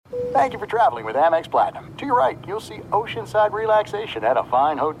Thank you for traveling with Amex Platinum. To your right, you'll see oceanside relaxation at a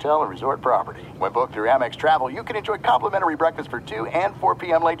fine hotel and resort property. When booked through Amex Travel, you can enjoy complimentary breakfast for 2 and 4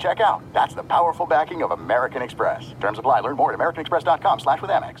 p.m. late checkout. That's the powerful backing of American Express. Terms apply. Learn more at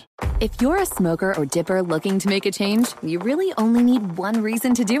americanexpress.com/withAmex. If you're a smoker or dipper looking to make a change, you really only need one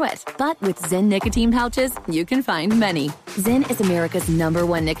reason to do it. But with Zyn nicotine pouches, you can find many. Zyn is America's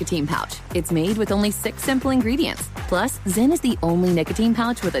 #1 nicotine pouch. It's made with only 6 simple ingredients. Plus, Zyn is the only nicotine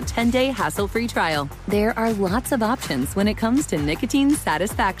pouch with a 10-day hassle-free trial. There are lots of options when it comes to nicotine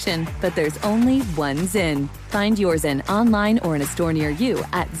satisfaction, but there's only one Zyn. Find your Zyn online or in a store near you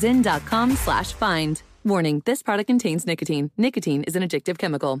at zyn.com/find. Warning, this product contains nicotine. Nicotine is an addictive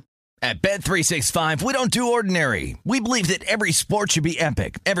chemical. At Bet365, we don't do ordinary. We believe that every sport should be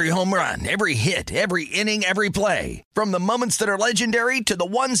epic. Every home run, every hit, every inning, every play. From the moments that are legendary to the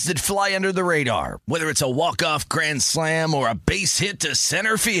ones that fly under the radar. Whether it's a walk-off grand slam or a base hit to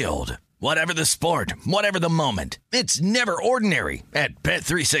center field. Whatever the sport, whatever the moment. It's never ordinary at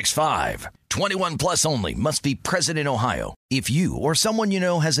Bet365. 21 plus only. Must be present in Ohio. If you or someone you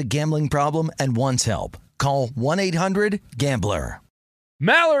know has a gambling problem and wants help, call 1-800-GAMBLER.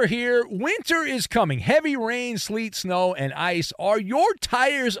 Maller here. Winter is coming. Heavy rain, sleet, snow, and ice. Are your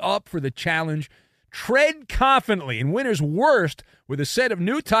tires up for the challenge? Tread confidently in winter's worst with a set of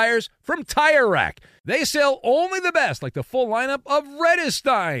new tires from Tire Rack. They sell only the best, like the full lineup of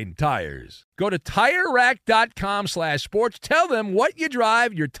Redestein tires. Go to TireRack.com/sports. Tell them what you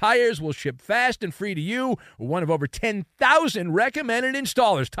drive. Your tires will ship fast and free to you. One of over 10,000 recommended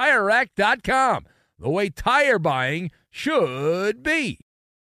installers. TireRack.com. The way tire buying should be.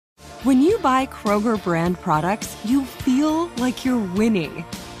 When you buy Kroger brand products, you feel like you're winning.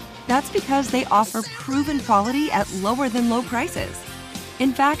 That's because they offer proven quality at lower than low prices.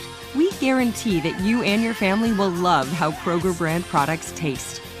 In fact, we guarantee that you and your family will love how Kroger brand products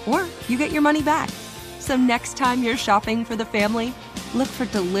taste, or you get your money back. So next time you're shopping for the family, look for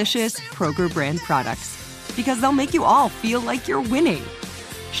delicious Kroger brand products, because they'll make you all feel like you're winning.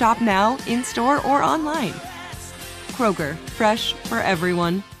 Shop now, in-store, or online. Kroger, fresh for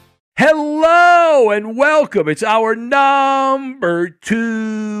everyone. Hello and welcome. It's hour number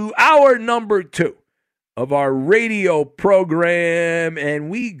two of our radio program, and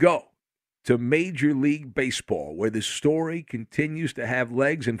we go to Major League Baseball, where the story continues to have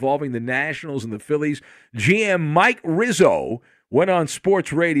legs involving the Nationals and the Phillies. GM Mike Rizzo went on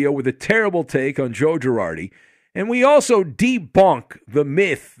sports radio with a terrible take on Joe Girardi. And we also debunk the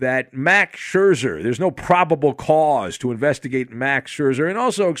myth that Max Scherzer, there's no probable cause to investigate Max Scherzer, and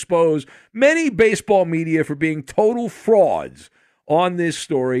also expose many baseball media for being total frauds on this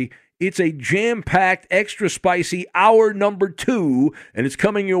story. It's a jam-packed, extra spicy hour number 2, and it's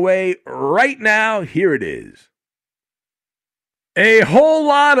coming your way right now. Here it is. A whole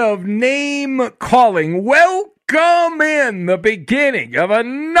lot of name calling. Welcome in the beginning of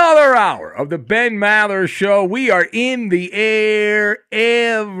another hour of the Ben Maller Show. We are in the air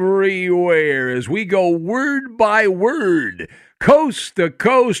everywhere as we go word by word, coast to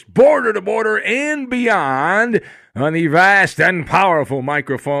coast, border to border, and beyond on the vast and powerful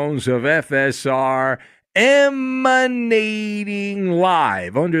microphones of FSR, emanating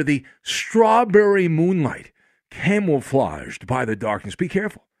live under the strawberry moonlight, camouflaged by the darkness. Be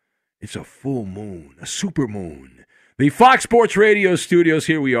careful. It's a full moon, a super moon. The Fox Sports Radio studios,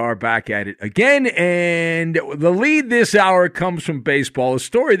 here we are back at it again. And the lead this hour comes from baseball, a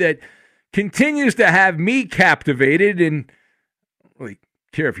story that continues to have me captivated. And I don't really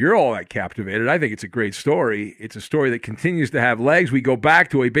care if you're all that captivated. I think it's a great story. It's a story that continues to have legs. We go back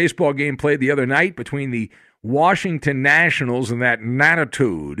to a baseball game played the other night between the Washington Nationals and that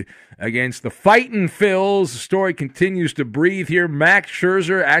Natitude against the Fightin' Phils. The story continues to breathe here. Max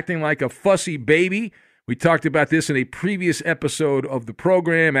Scherzer acting like a fussy baby. We talked about this in a previous episode of the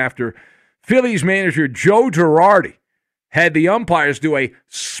program after Phillies manager Joe Girardi had the umpires do a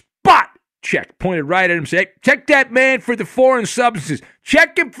spot check, pointed right at him, said, check that man for the foreign substances.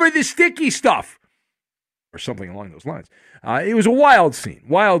 Check him for the sticky stuff. Or something along those lines. It was a wild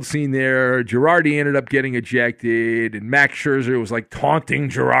scene there. Girardi ended up getting ejected, and Max Scherzer was like taunting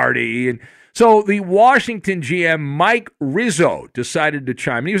Girardi. And so the Washington GM, Mike Rizzo, decided to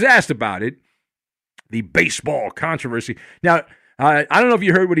chime in. He was asked about it, the baseball controversy. Now, I don't know if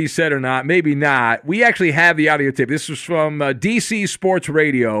you heard what he said or not. Maybe not. We actually have the audio tape. This was from DC Sports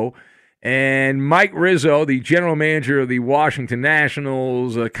Radio, and Mike Rizzo, the general manager of the Washington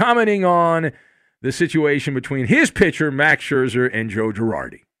Nationals, commenting on the situation between his pitcher, Max Scherzer, and Joe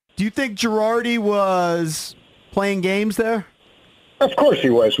Girardi. Do you think Girardi was playing games there? Of course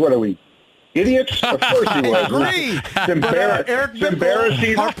he was. What are we, Idiots? Of course he was. Agree. It's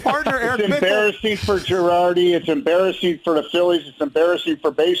embarrassing. Our partner, Eric It's embarrassing for Girardi. It's embarrassing for the Phillies. It's embarrassing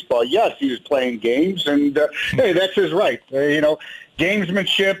for baseball. Yes, he was playing games, and hey, that's his right.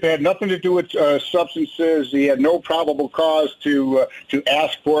 Gamesmanship had nothing to do with substances. He had no probable cause to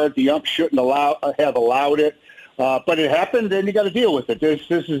ask for it. The ump shouldn't have allowed it. But it happened, and you got to deal with it. This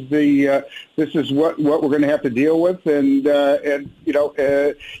is what we're going to have to deal with, and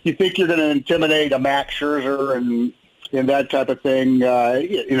you think you're going to intimidate a Max Scherzer and that type of thing.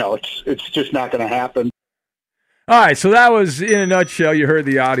 It's just not going to happen. All right, so that was in a nutshell. You heard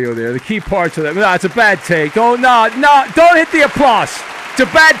the audio there. The key parts of that. No, it's a bad take. Don't hit the applause. It's a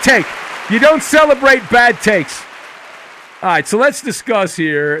bad take. You don't celebrate bad takes. All right, so let's discuss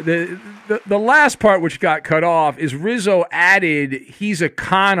here. The last part which got cut off is Rizzo added he's a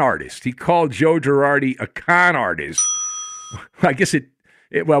con artist. He called Joe Girardi a con artist. I guess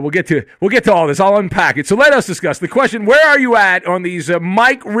we'll get to all this. I'll unpack it. So let us discuss the question. Where are you at on these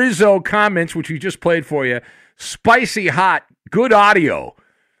Mike Rizzo comments, which we just played for you? Spicy hot, good audio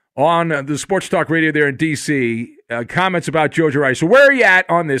on the Sports Talk Radio there in D.C. Comments about Joe Girardi. So where are you at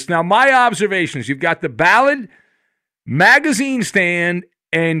on this? Now, my observations, you've got the Ballad, Magazine Stand,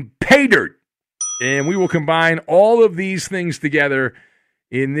 and Pay Dirt. And we will combine all of these things together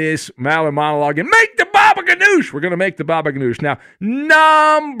in this Maller monologue and make the Baba Ganoush. We're going to make the Baba Ganoush. Now,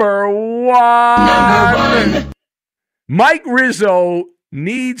 number one. Mike Rizzo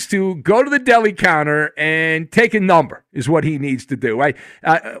needs to go to the deli counter and take a number is what he needs to do, right?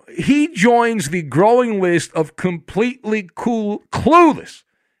 He joins the growing list of completely clueless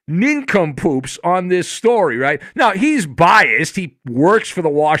nincompoops on this story, right? Now, he's biased. He works for the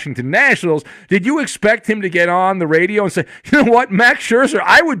Washington Nationals. Did you expect him to get on the radio and say, you know what, Max Scherzer,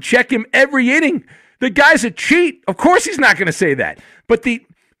 I would check him every inning. The guy's a cheat. Of course he's not going to say that. But the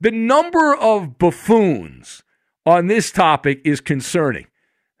number of buffoons on this topic is concerning.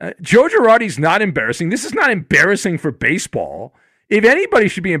 Joe Girardi's not embarrassing. This is not embarrassing for baseball. If anybody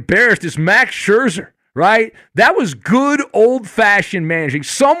should be embarrassed, it's Max Scherzer, right? That was good old-fashioned managing.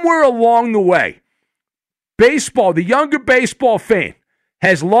 Somewhere along the way, baseball, the younger baseball fan,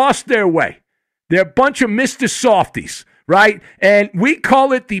 has lost their way. They're a bunch of Mr. Softies, right? And we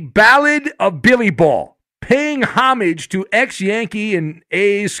call it the Ballad of Billy Ball, paying homage to ex-Yankee and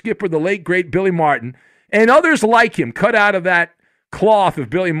A's skipper, the late, great Billy Martin, and others like him, cut out of that cloth of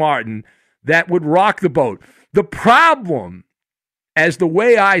Billy Martin, that would rock the boat. The problem, as the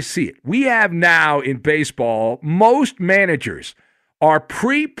way I see it, we have now in baseball, most managers are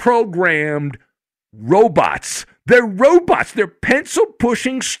pre-programmed robots. They're robots. They're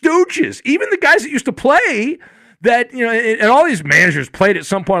pencil-pushing stooges. Even the guys that used to play that, and all these managers played at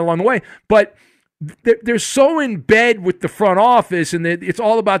some point along the way, but they're so in bed with the front office, and it's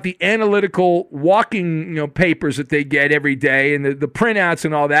all about the analytical walking papers that they get every day and the printouts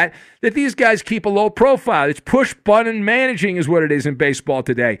and all that these guys keep a low profile. It's push-button managing is what it is in baseball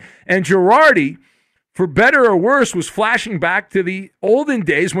today. And Girardi, for better or worse, was flashing back to the olden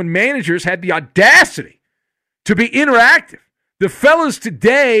days when managers had the audacity to be interactive. The fellas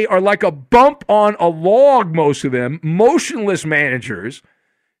today are like a bump on a log, most of them, motionless managers.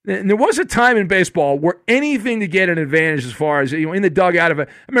 And there was a time in baseball where anything to get an advantage as far as, in the dugout I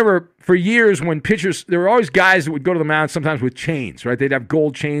remember for years when pitchers, there were always guys that would go to the mound sometimes with chains, right? They'd have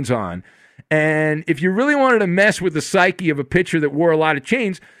gold chains on. And if you really wanted to mess with the psyche of a pitcher that wore a lot of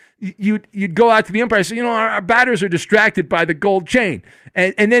chains, you'd go out to the umpire and say, our batters are distracted by the gold chain.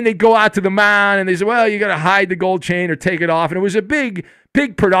 And then they'd go out to the mound and they say, well, you got to hide the gold chain or take it off. And it was a big,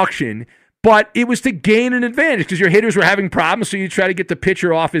 big production. But it was to gain an advantage because your hitters were having problems, so you try to get the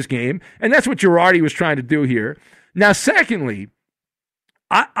pitcher off his game. And that's what Girardi was trying to do here. Now, secondly,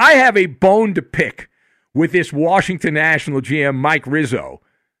 I have a bone to pick with this Washington National GM, Mike Rizzo,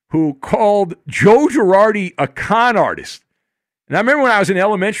 who called Joe Girardi a con artist. And I remember when I was in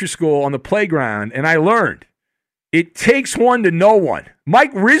elementary school on the playground, and I learned it takes one to know one.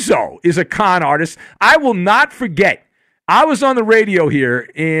 Mike Rizzo is a con artist. I will not forget. I was on the radio here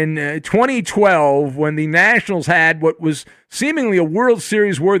in 2012 when the Nationals had what was seemingly a World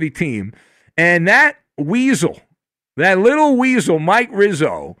Series-worthy team, and that weasel, that little weasel, Mike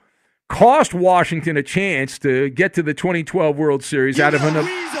Rizzo, cost Washington a chance to get to the 2012 World Series out of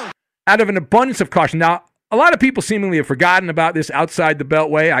an abundance of caution. Now, a lot of people seemingly have forgotten about this outside the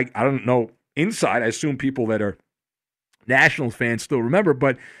Beltway. I don't know inside. I assume people that are Nationals fans still remember,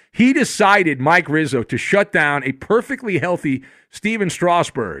 but he decided, Mike Rizzo, to shut down a perfectly healthy Steven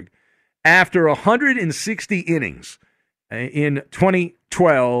Strasburg after 160 innings in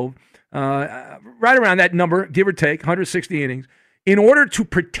 2012, right around that number, give or take, 160 innings. in order to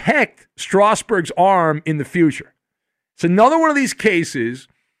protect Strasburg's arm in the future. It's another one of these cases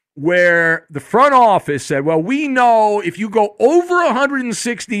where the front office said, well, we know if you go over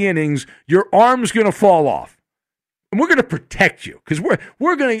 160 innings, your arm's going to fall off. And we're going to protect you because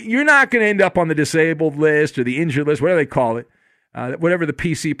you're not going to end up on the disabled list or the injured list, whatever they call it, whatever the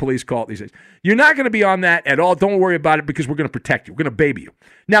PC police call it these days. You're not going to be on that at all. Don't worry about it because we're going to protect you. We're going to baby you.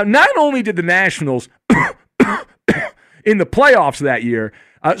 Now, not only did the Nationals in the playoffs that year,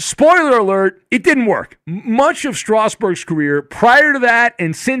 spoiler alert, it didn't work. Much of Strasburg's career prior to that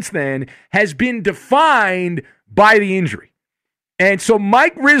and since then has been defined by the injury. And so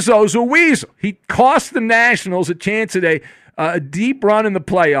Mike Rizzo's a weasel. He cost the Nationals a chance at a deep run in the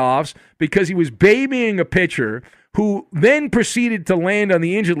playoffs because he was babying a pitcher who then proceeded to land on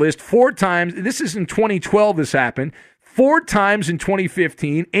the injured list 4 times. This is in 2012 this happened. 4 times in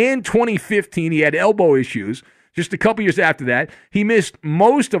 2015 and 2015 he had elbow issues. Just a couple years after that, he missed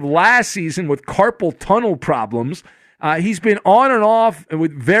most of last season with carpal tunnel problems. He's been on and off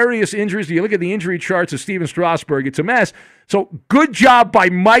with various injuries. You look at the injury charts of Steven Strasburg, it's a mess. So good job by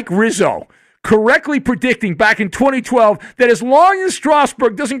Mike Rizzo, correctly predicting back in 2012 that as long as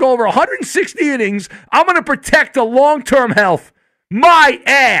Strasburg doesn't go over 160 innings, I'm going to protect the long-term health. My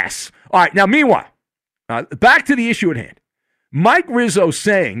ass. All right, now meanwhile, back to the issue at hand. Mike Rizzo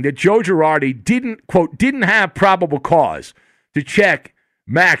saying that Joe Girardi didn't have probable cause to check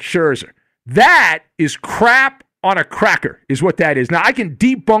Max Scherzer. That is crap on a cracker is what that is. Now, I can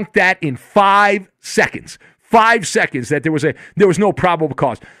debunk that in 5 seconds. 5 seconds that there was no probable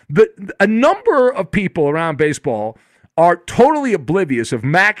cause. But a number of people around baseball are totally oblivious of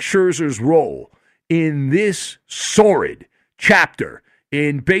Max Scherzer's role in this sordid chapter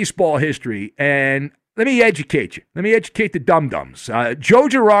in baseball history. And let me educate you. Let me educate the dum-dums. Joe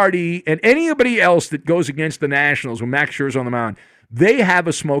Girardi and anybody else that goes against the Nationals when Max Scherzer's on the mound, they have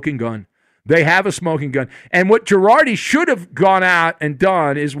a smoking gun. They have a smoking gun. And what Girardi should have gone out and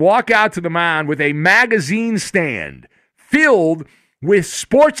done is walk out to the mound with a magazine stand filled with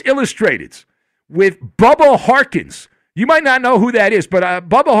Sports Illustrateds, with Bubba Harkins. You might not know who that is, but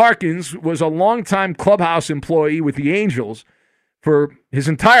Bubba Harkins was a longtime clubhouse employee with the Angels for his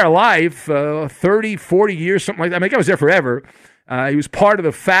entire life, 30, 40 years, something like that. I mean, I was there forever. He was part of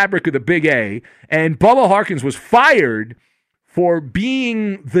the fabric of the Big A. And Bubba Harkins was fired for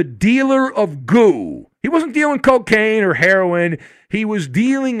being the dealer of goo. He wasn't dealing cocaine or heroin. He was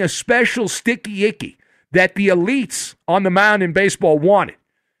dealing a special sticky icky that the elites on the mound in baseball wanted.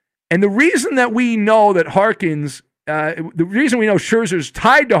 And the reason that we know that Harkins, the reason we know Scherzer's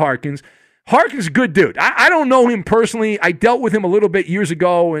tied to Harkins is a good dude. I don't know him personally. I dealt with him a little bit years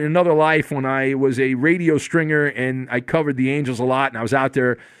ago in another life when I was a radio stringer and I covered the Angels a lot and I was out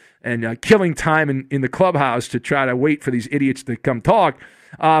there and killing time in the clubhouse to try to wait for these idiots to come talk.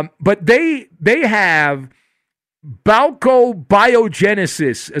 But they have Balco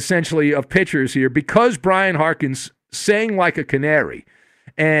biogenesis, essentially, of pitchers here because Brian Harkins sang like a canary.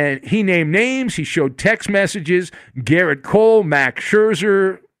 And he named names. He showed text messages. Garrett Cole, Max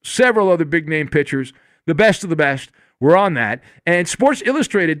Scherzer, several other big-name pitchers, the best of the best, were on that. And Sports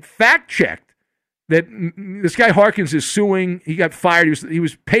Illustrated fact-checked that this guy Harkins is suing. He got fired. He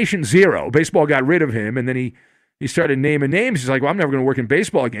was patient zero. Baseball got rid of him, and then he started naming names. He's like, well, I'm never going to work in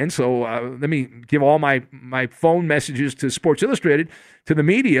baseball again, so let me give all my phone messages to Sports Illustrated, to the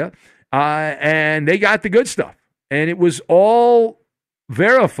media, and they got the good stuff. And it was all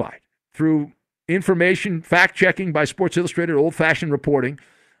verified through information, fact-checking by Sports Illustrated, old-fashioned reporting,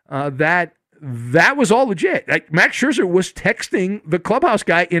 that was all legit. Like Max Scherzer was texting the clubhouse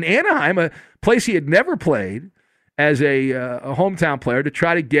guy in Anaheim, a place he had never played as a hometown player, to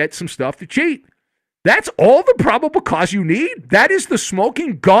try to get some stuff to cheat. That's all the probable cause you need. That is the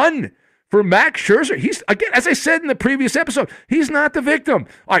smoking gun for Max Scherzer. He's, again, as I said in the previous episode, he's not the victim.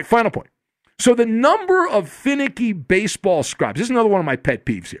 All right, final point. So the number of finicky baseball scribes, this is another one of my pet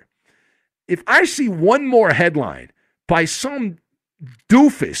peeves here. If I see one more headline by some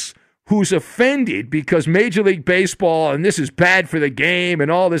doofus who's offended because Major League Baseball and this is bad for the game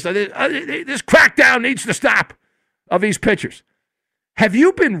and all this crackdown needs to stop of these pitchers. Have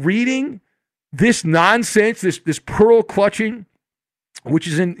you been reading this nonsense, this pearl clutching, which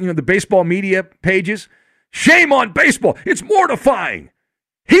is in the baseball media pages? Shame on baseball. It's mortifying.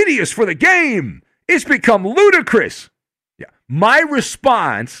 Hideous for the game. It's become ludicrous. Yeah. My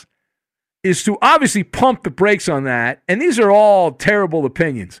response is to obviously pump the brakes on that, and these are all terrible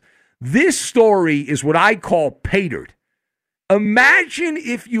opinions. This story is what I call patered. Imagine,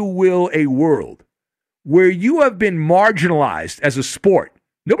 if you will, a world where you have been marginalized as a sport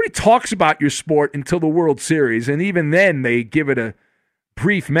Nobody talks about your sport until the World Series, and even then they give it a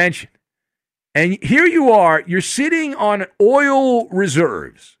brief mention. And here you are, you're sitting on oil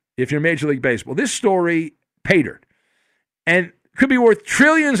reserves if you're Major League Baseball. This story, pay dirt. And could be worth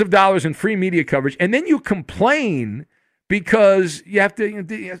trillions of dollars in free media coverage, and then you complain because you have to,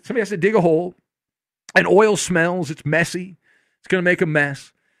 somebody has to dig a hole, and oil smells, it's messy, it's going to make a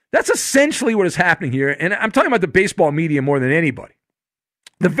mess. That's essentially what is happening here, and I'm talking about the baseball media more than anybody.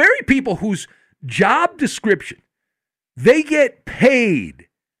 The very people whose job description, they get paid,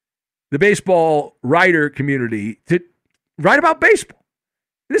 the baseball writer community, to write about baseball.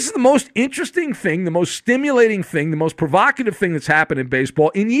 This is the most interesting thing, the most stimulating thing, the most provocative thing that's happened in baseball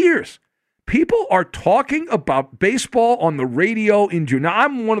in years. People are talking about baseball on the radio in June. Now,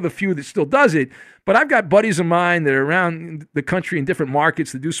 I'm one of the few that still does it, but I've got buddies of mine that are around the country in different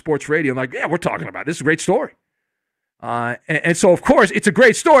markets that do sports radio. I'm like, yeah, we're talking about it. This is a great story. And so, of course, it's a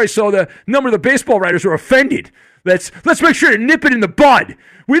great story, so the number of the baseball writers are offended. Let's make sure to nip it in the bud.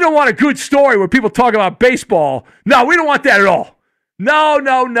 We don't want a good story where people talk about baseball. No, we don't want that at all. No.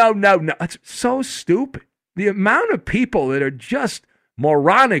 It's so stupid. The amount of people that are just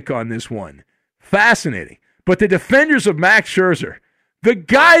moronic on this one. Fascinating. But the defenders of Max Scherzer, the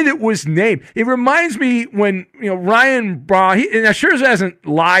guy that was named, it reminds me when Ryan Braun, now Scherzer hasn't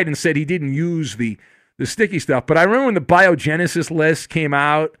lied and said he didn't use the sticky stuff, but I remember when the biogenesis list came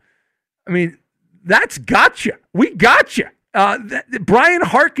out. I mean, that's gotcha. We gotcha. Brian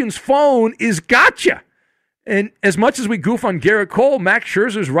Harkin's phone is gotcha. And as much as we goof on Garrett Cole, Max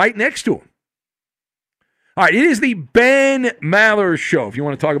Scherzer's right next to him. All right, it is the Ben Maller Show. If you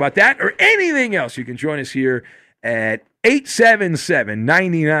want to talk about that or anything else, you can join us here at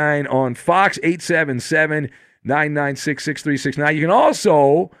 877-99 on Fox, 877-996-6369. You can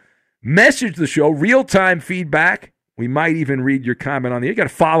also message the show, real-time feedback. We might even read your comment on the air. You got to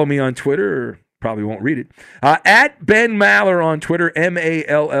follow me on Twitter, or probably won't read it. At Ben Maller on Twitter,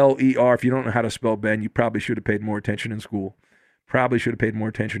 Maller. If you don't know how to spell Ben, you probably should have paid more attention in school.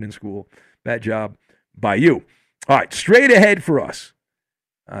 Bad job by you. All right, straight ahead for us.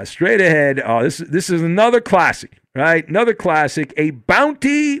 This is another classic, right? Another classic, a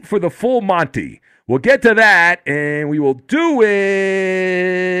bounty for the full Monty. We'll get to that, and we will do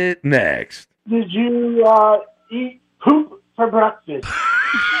it next. Did you eat poop for breakfast?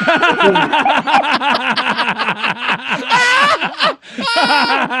 Give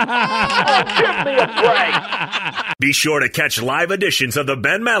me a break. Be sure to catch live editions of The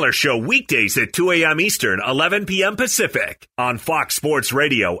Ben Maller Show weekdays at 2 a.m. Eastern, 11 p.m. Pacific on Fox Sports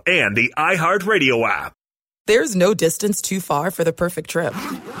Radio and the iHeartRadio app. There's no distance too far for the perfect trip.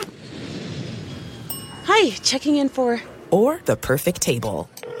 Hi, checking in for... Or the perfect table.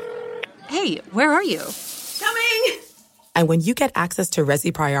 Hey, where are you? Coming! And when you get access to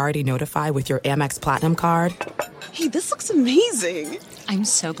Resi Priority Notify with your Amex Platinum card... Hey, this looks amazing. I'm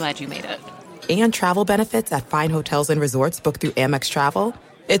so glad you made it. And travel benefits at fine hotels and resorts booked through Amex Travel,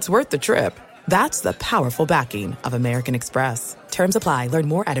 it's worth the trip. That's the powerful backing of American Express. Terms apply. Learn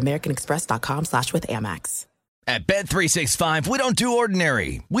more at americanexpress.com/withAmex. At Bet365, we don't do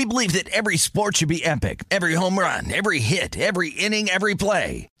ordinary. We believe that every sport should be epic. Every home run, every hit, every inning, every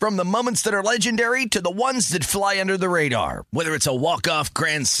play. From the moments that are legendary to the ones that fly under the radar. Whether it's a walk-off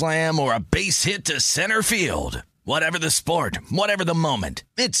grand slam or a base hit to center field. Whatever the sport, whatever the moment.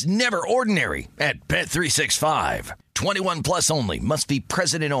 It's never ordinary at Bet365. 21 plus only. Must be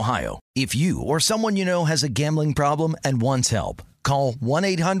present in Ohio. If you or someone you know has a gambling problem and wants help, call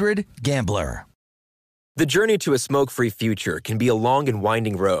 1-800-GAMBLER. The journey to a smoke-free future can be a long and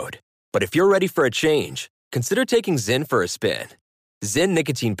winding road. But if you're ready for a change, consider taking Zyn for a spin. Zyn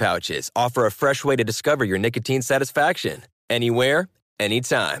nicotine pouches offer a fresh way to discover your nicotine satisfaction. Anywhere,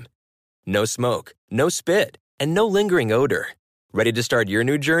 anytime. No smoke, no spit, and no lingering odor. Ready to start your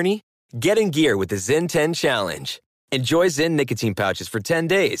new journey? Get in gear with the Zyn 10 Challenge. Enjoy Zyn nicotine pouches for 10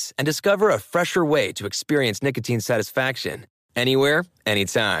 days and discover a fresher way to experience nicotine satisfaction. Anywhere,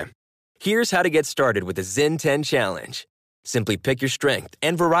 anytime. Here's how to get started with the Zyn 10 Challenge. Simply pick your strength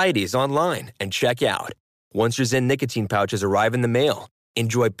and varieties online and check out. Once your Zyn nicotine pouches arrive in the mail,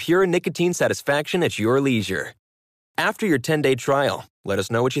 enjoy pure nicotine satisfaction at your leisure. After your 10-day trial, let us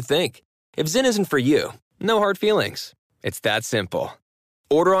know what you think. If Zyn isn't for you, no hard feelings. It's that simple.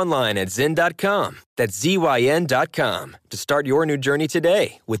 Order online at Zyn.com. That's ZYN.com to start your new journey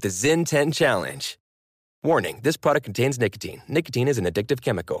today with the Zyn 10 Challenge. Warning, this product contains nicotine. Nicotine is an addictive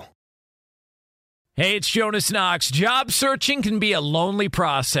chemical. Hey, it's Jonas Knox. Job searching can be a lonely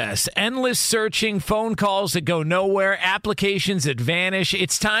process. Endless searching, phone calls that go nowhere, applications that vanish.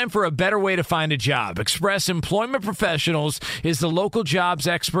 It's time for a better way to find a job. Express Employment Professionals is the local jobs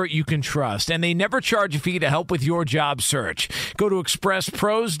expert you can trust, and they never charge a fee to help with your job search. Go to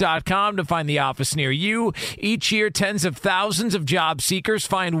expresspros.com to find the office near you. Each year, tens of thousands of job seekers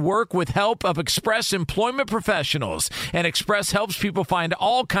find work with help of Express Employment Professionals, and Express helps people find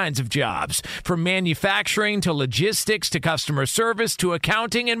all kinds of jobs, from manufacturing to logistics to customer service to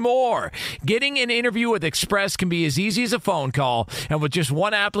accounting and more. Getting an interview with Express can be as easy as a phone call, and with just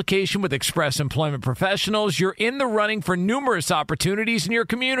one application with Express Employment Professionals, you're in the running for numerous opportunities in your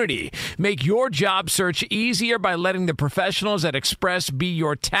community. Make your job search easier by letting the professionals at Express be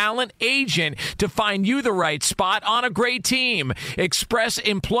your talent agent to find you the right spot on a great team. Express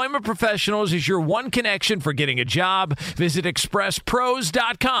Employment Professionals is your one connection for getting a job. Visit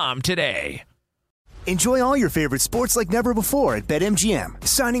expresspros.com today. Enjoy all your favorite sports like never before at BetMGM.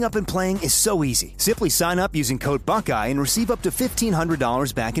 Signing up and playing is so easy. Simply sign up using code Buckeye and receive up to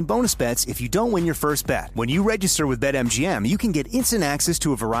 $1,500 back in bonus bets if you don't win your first bet. When you register with BetMGM, you can get instant access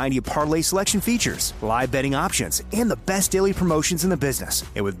to a variety of parlay selection features, live betting options, and the best daily promotions in the business.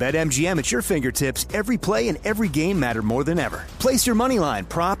 And with BetMGM at your fingertips, every play and every game matter more than ever. Place your moneyline,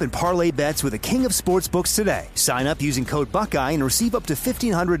 prop, and parlay bets with the king of sportsbooks today. Sign up using code Buckeye and receive up to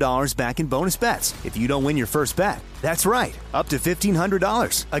 $1,500 back in bonus bets if you don't win your first bet. That's right, up to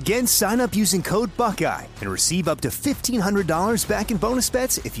 $1,500. Again, sign up using code Buckeye and receive up to $1,500 back in bonus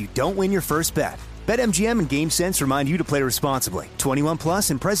bets if you don't win your first bet. BetMGM and GameSense remind you to play responsibly. 21 plus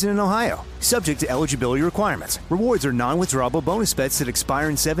and present in Ohio. Subject to eligibility requirements. Rewards are non-withdrawable bonus bets that expire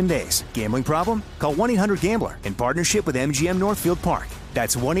in 7 days. Gambling problem? Call 1-800-GAMBLER in partnership with MGM Northfield Park.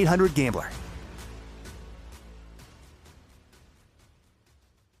 That's 1-800-GAMBLER.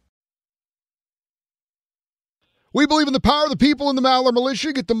 We believe in the power of the people in the Maller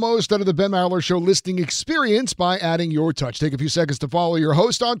Militia. Get the most out of the Ben Maller Show listening experience by adding your touch. Take a few seconds to follow your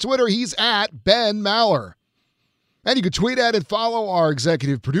host on Twitter. He's at Ben Maller. And you can tweet at and follow our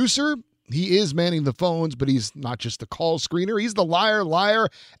executive producer. He is manning the phones, but he's not just the call screener. He's the liar,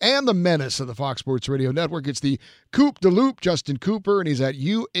 and the menace of the Fox Sports Radio Network. It's the Coop de Loop, Justin Cooper, and he's at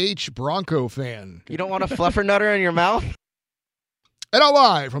UH Bronco fan. You don't want a fluffernutter in your mouth? And now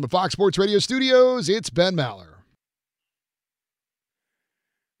live from the Fox Sports Radio studios, it's Ben Maller.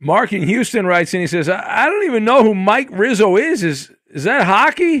 Mark in Houston writes in, he says, I don't even know who Mike Rizzo is. Is that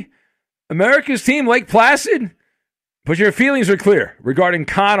hockey? America's team, Lake Placid? But your feelings are clear regarding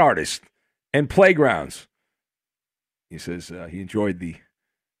con artists and playgrounds. He says he enjoyed the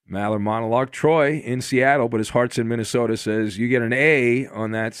Maller monologue. Troy in Seattle, but his heart's in Minnesota, says you get an A on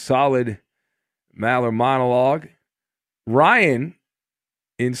that solid Maller monologue. Ryan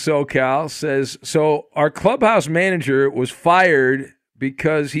in SoCal says, so our clubhouse manager was fired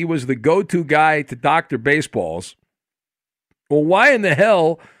because he was the go-to guy to doctor baseballs. Well, why in the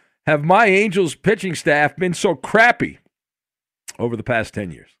hell have my Angels pitching staff been so crappy over the past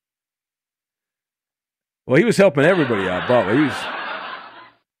 10 years? Well, he was helping everybody out, Bubba.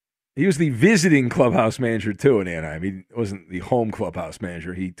 He was the visiting clubhouse manager, too, in Anaheim. He wasn't the home clubhouse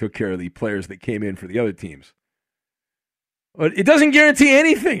manager. He took care of the players that came in for the other teams. But it doesn't guarantee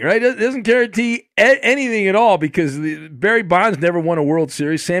anything, right? It doesn't guarantee anything at all because Barry Bonds never won a World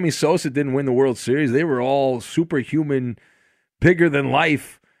Series. Sammy Sosa didn't win the World Series. They were all superhuman,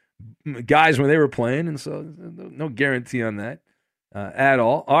 bigger-than-life guys when they were playing, and so no guarantee on that at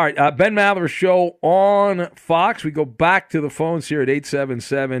all. All right, Ben Maller Show on Fox. We go back to the phones here at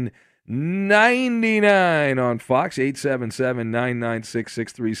 877-99 on Fox,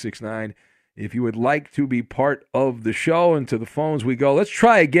 877-996-6369. If you would like to be part of the show, and to the phones we go. Let's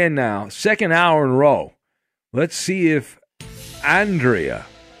try again now. Second hour in a row. Let's see if Andrea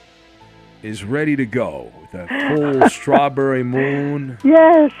is ready to go with that full strawberry moon.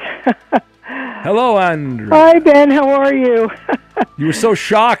 Yes. Hello, Andrea. Hi, Ben. How are you? You were so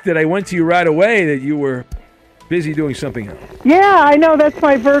shocked that I went to you right away that you were busy doing something else. Yeah, I know. That's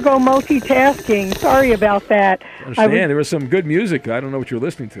my Virgo multitasking. Sorry about that. I understand. There was some good music. I don't know what you're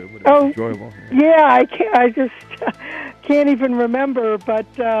listening to, but it was enjoyable. Yeah, I just can't even remember. But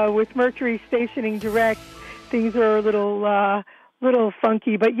with Mercury stationing direct, things are a little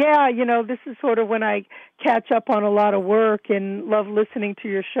funky. But yeah, this is sort of when I catch up on a lot of work and love listening to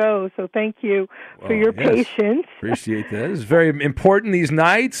your show. So thank you for your patience. Appreciate that. It's very important these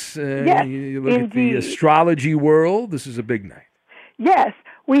nights. Yes, you look indeed. at the astrology world. This is a big night. Yes,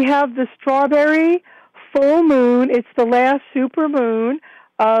 we have the strawberry full moon. It's the last super moon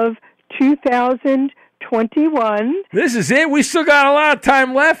of 2020. 21. This is it. We still got a lot of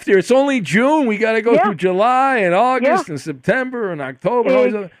time left here. It's only June. We got to go through July and August and September and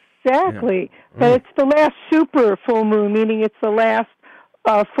October. Exactly. But it's the last super full moon, meaning it's the last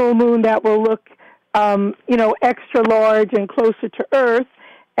full moon that will look, extra large and closer to Earth.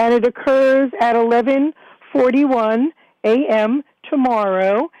 And it occurs at 11:41 a.m.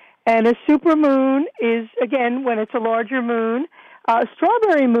 tomorrow. And a supermoon is, again, when it's a larger moon, a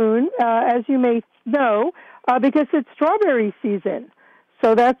strawberry moon, as you may know, because it's strawberry season.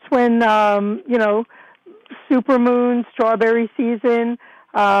 So that's when, supermoon, strawberry season,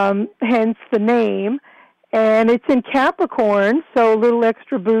 hence the name. And it's in Capricorn, so a little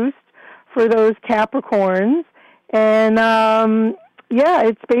extra boost for those Capricorns. And,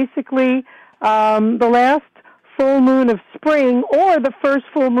 it's basically the last full moon of spring or the first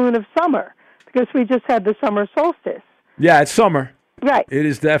full moon of summer, because we just had the summer solstice. Yeah, it's summer. Right. It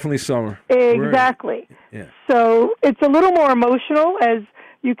is definitely summer. Exactly. So it's a little more emotional, as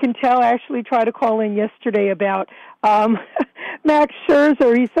you can tell. I actually tried to call in yesterday about Max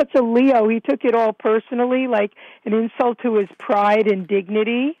Scherzer. He's such a Leo. He took it all personally, like an insult to his pride and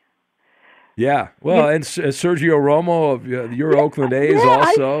dignity. Yeah. Well, and Sergio Romo of your Oakland A's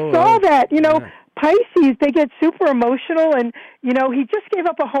also. I saw that. Pisces, they get super emotional, and, he just gave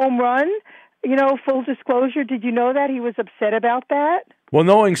up a home run. Full disclosure, did you know that? He was upset about that. Well,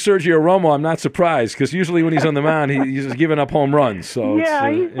 knowing Sergio Romo, I'm not surprised, because usually when he's on the mound, he's just giving up home runs. So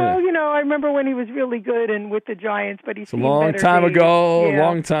I remember when he was really good and with the Giants, but he's a long time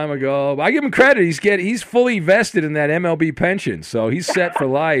ago. I give him credit. He's fully vested in that MLB pension, so he's set for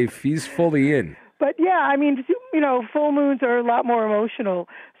life. He's fully in. But full moons are a lot more emotional,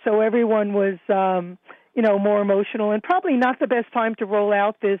 so everyone was, more emotional, and probably not the best time to roll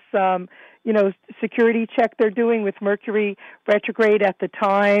out this, security check they're doing with Mercury retrograde at the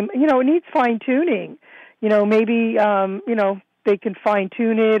time. It needs fine-tuning. Maybe, they can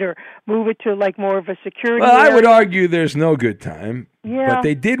fine-tune it or move it to, more of a security area. I would argue there's no good time. Yeah. But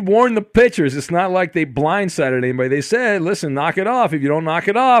they did warn the pitchers. It's not like they blindsided anybody. They said, listen, knock it off. If you don't knock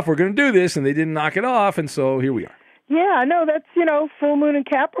it off, we're going to do this. And they didn't knock it off, and so here we are. Yeah, no, that's, full moon in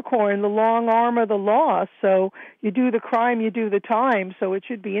Capricorn, the long arm of the law. So you do the crime, you do the time. So it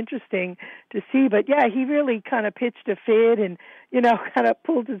should be interesting to see. But, yeah, he really kind of pitched a fit and, kind of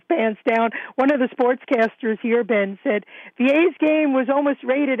pulled his pants down. One of the sportscasters here, Ben, said the A's game was almost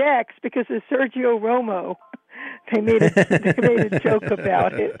rated X because of Sergio Romo. They made a joke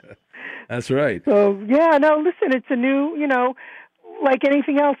about it. That's right. So, listen, it's a new, like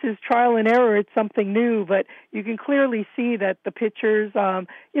anything else is trial and error. It's something new, but you can clearly see that the pitchers,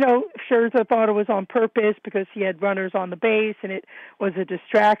 Scherzer thought it was on purpose because he had runners on the base and it was a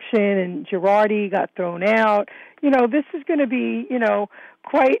distraction, and Girardi got thrown out. This is going to be,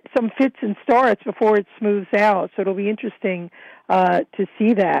 quite some fits and starts before it smooths out. So it'll be interesting to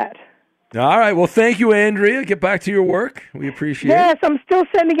see that. All right. Well, thank you, Andrea. Get back to your work. We appreciate it. Yes, I'm still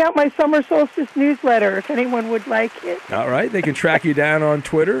sending out my summer solstice newsletter if anyone would like it. All right. They can track you down on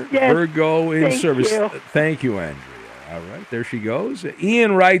Twitter. Yes. Virgo in Service. You. Thank you, Andrea. All right. There she goes.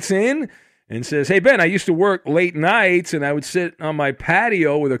 Ian writes in and says, hey, Ben, I used to work late nights, and I would sit on my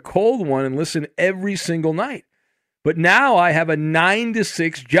patio with a cold one and listen every single night. But now I have a 9 to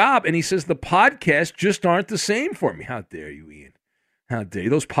 6 job, and he says the podcasts just aren't the same for me. How dare you, Ian? How dare you?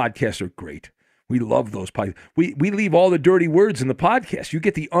 Those podcasts are great. We love those podcasts. We leave all the dirty words in the podcast. You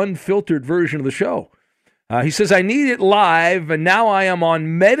get the unfiltered version of the show. He says, I need it live, and now I am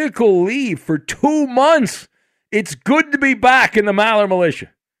on medical leave for 2 months. It's good to be back in the Maller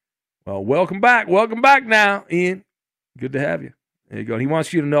Militia. Well, welcome back. Welcome back now, Ian. Good to have you. There you go. He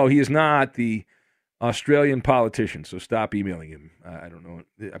wants you to know he is not the Australian politician, so stop emailing him. I don't know.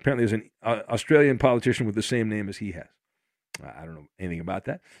 Apparently there's an Australian politician with the same name as he has. I don't know anything about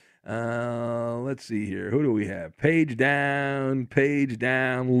that. Let's see here. Who do we have? Page down.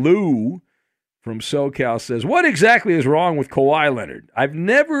 Lou from SoCal says, what exactly is wrong with Kawhi Leonard? I've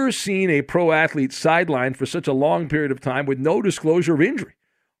never seen a pro athlete sidelined for such a long period of time with no disclosure of injury.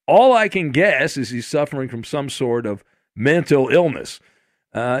 All I can guess is he's suffering from some sort of mental illness.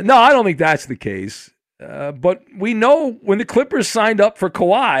 No, I don't think that's the case. But we know when the Clippers signed up for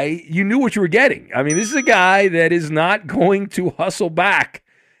Kawhi, you knew what you were getting. I mean, this is a guy that is not going to hustle back,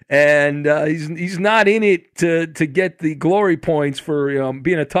 and he's not in it to get the glory points for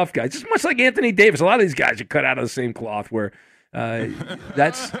being a tough guy. Just much like Anthony Davis. A lot of these guys are cut out of the same cloth where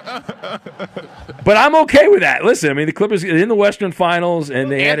that's. But I'm okay with that. Listen, I mean, the Clippers are in the Western Finals,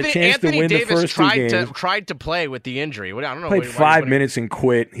 and they had a chance to win Davis the first 2 games. Tried to play with the injury. I don't know. Played 5 minutes and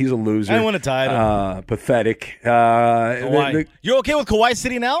quit. He's a loser. I want to tie him. Pathetic. Kawhi. You okay with Kawhi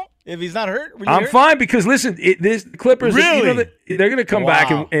sitting out? if he's not hurt? I'm fine because, listen, this Clippers, Really? they're going to come back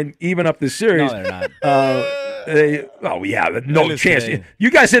and even up the series. No, they're not. No chance. Today.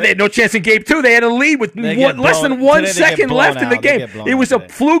 You guys said they had no chance in Game 2. They had a lead with less than 1 second left in the game. It was a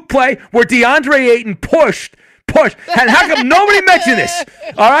fluke play where DeAndre Ayton pushed. And how come nobody mentioned this?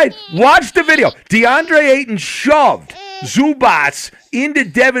 All right, watch the video. DeAndre Ayton shoved Zubats into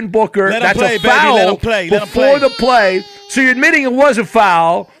Devin Booker. That's a foul before the play. So you're admitting it was a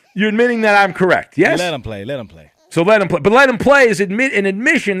foul. You're admitting that I'm correct, yes? Let him play. So let him play. But let him play is an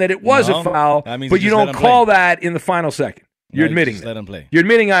admission that it was a foul, but you don't call that in the final second. You're admitting that. Let him play. You're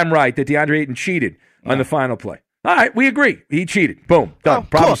admitting I'm right, that DeAndre Ayton cheated on the final play. All right, we agree. He cheated. Boom. Done.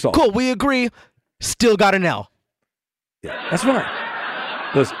 Problem solved. Cool. We agree. Still got an L. Yeah, that's fine.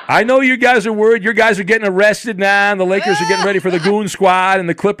 Listen, I know you guys are worried. Your guys are getting arrested now, and the Lakers are getting ready for the Goon Squad, and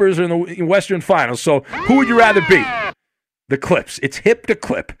the Clippers are in the Western Finals. So who would you rather be? The Clips. It's hip to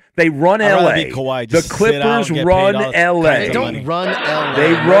clip. They run L.A. The Clippers run L.A. They don't run L.A.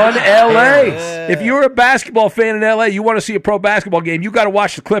 They run L.A. If you're a basketball fan in L.A., you want to see a pro basketball game, you got to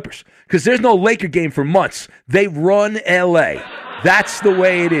watch the Clippers because there's no Laker game for months. They run L.A. That's the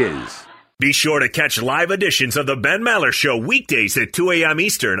way it is. Be sure to catch live editions of The Ben Maller Show weekdays at 2 a.m.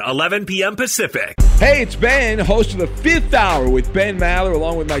 Eastern, 11 p.m. Pacific. Hey, it's Ben, host of The Fifth Hour with Ben Maller,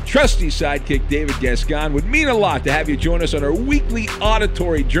 along with my trusty sidekick, David Gascon. Would mean a lot to have you join us on our weekly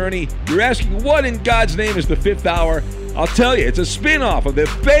auditory journey. You're asking, what in God's name is The Fifth Hour? I'll tell you, it's a spin-off of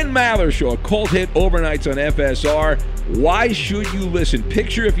The Ben Maller Show, a cult hit overnights on FSR. Why should you listen?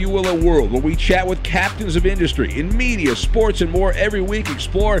 Picture, if you will, a world where we chat with captains of industry in media, sports, and more every week.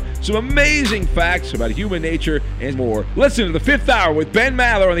 Explore some amazing facts about human nature and more. Listen to The Fifth Hour with Ben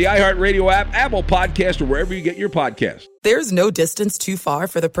Maller on the iHeartRadio app, Apple Podcast, or wherever you get your podcasts. There's no distance too far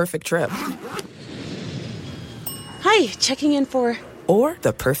for the perfect trip. Hi, checking in for... Or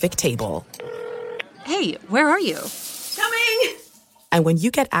the perfect table. Hey, where are you? Coming! And when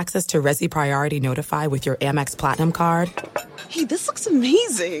you get access to Resi Priority Notify with your Amex Platinum card... Hey, this looks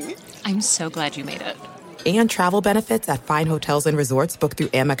amazing. I'm so glad you made it. And travel benefits at fine hotels and resorts booked through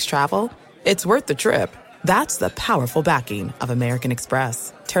Amex Travel, it's worth the trip. That's the powerful backing of American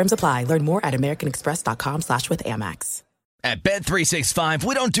Express. Terms apply. Learn more at americanexpress.com/withAmex. At Bet365,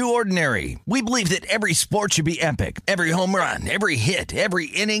 we don't do ordinary. We believe that every sport should be epic. Every home run, every hit, every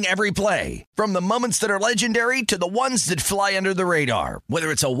inning, every play. From the moments that are legendary to the ones that fly under the radar. Whether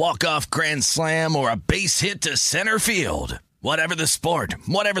it's a walk-off grand slam or a base hit to center field. Whatever the sport,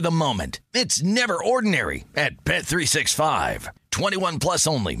 whatever the moment. It's never ordinary at Bet365. 21 plus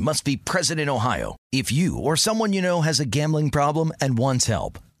only. Must be present in Ohio. If you or someone you know has a gambling problem and wants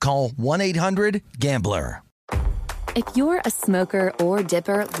help, call 1-800-GAMBLER. If you're a smoker or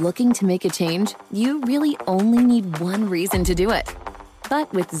dipper looking to make a change, you really only need one reason to do it.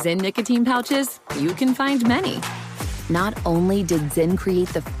 But with Zyn nicotine pouches, you can find many. Not only did Zyn create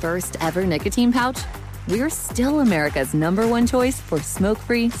the first ever nicotine pouch, we're still America's #1 choice for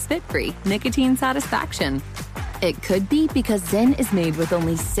smoke-free, spit-free nicotine satisfaction. It could be because Zyn is made with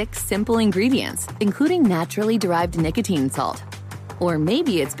only 6 simple ingredients, including naturally derived nicotine salt. Or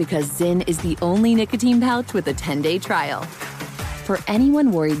maybe it's because Zyn is the only nicotine pouch with a 10-day trial. For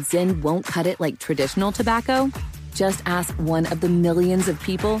anyone worried Zyn won't cut it like traditional tobacco, just ask one of the millions of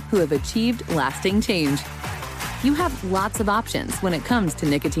people who have achieved lasting change. You have lots of options when it comes to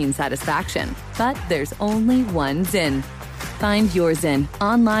nicotine satisfaction, but there's only one Zyn. Find your Zyn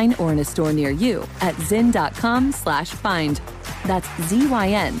online or in a store near you at zyn.com/find. That's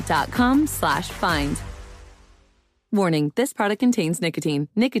ZYN.com/find. Warning, this product contains nicotine.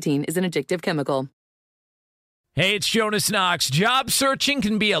 Nicotine is an addictive chemical. Hey, it's Jonas Knox. Job searching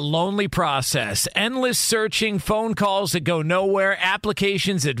can be a lonely process. Endless searching, phone calls that go nowhere,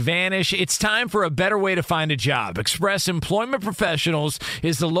 applications that vanish. It's time for a better way to find a job. Express Employment Professionals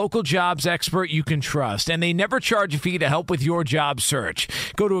is the local jobs expert you can trust, and they never charge a fee to help with your job search.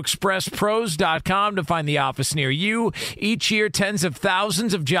 Go to expresspros.com to find the office near you. Each year, tens of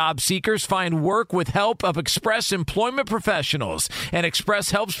thousands of job seekers find work with help of Express Employment Professionals, and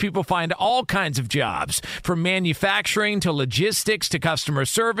Express helps people find all kinds of jobs, from manufacturing to logistics to customer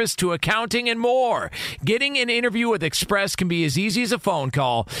service to accounting and more. Getting an interview with Express can be as easy as a phone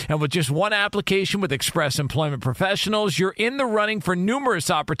call, and with just one application with Express Employment Professionals, you're in the running for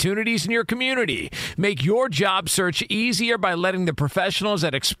numerous opportunities in your community. Make your job search easier by letting the professionals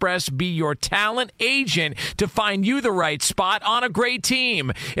at Express be your talent agent to find you the right spot on a great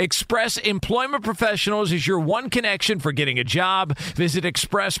team. Express Employment Professionals is your one connection for getting a job. Visit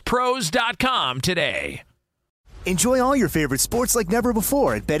expresspros.com today. Enjoy all your favorite sports like never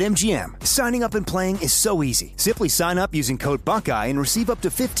before at BetMGM. Signing up and playing is so easy. Simply sign up using code Buckeye and receive up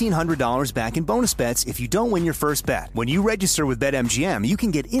to $1,500 back in bonus bets if you don't win your first bet. When you register with BetMGM, you can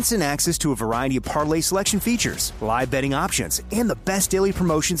get instant access to a variety of parlay selection features, live betting options, and the best daily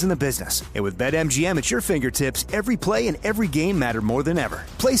promotions in the business. And with BetMGM at your fingertips, every play and every game matter more than ever.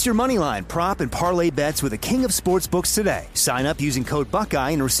 Place your moneyline, prop, and parlay bets with the king of sportsbooks today. Sign up using code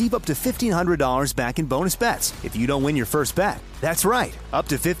Buckeye and receive up to $1,500 back in bonus bets if you don't win your first bet. That's right, up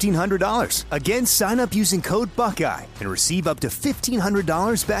to $1,500. Again, sign up using code Buckeye and receive up to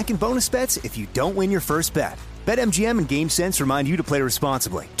 $1,500 back in bonus bets if you don't win your first bet. BetMGM and GameSense remind you to play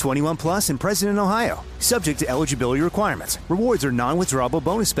responsibly. 21 plus and present in Ohio. Subject to eligibility requirements. Rewards are non-withdrawable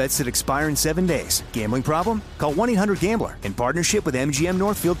bonus bets that expire in 7 days. Gambling problem? Call 1-800-GAMBLER in partnership with MGM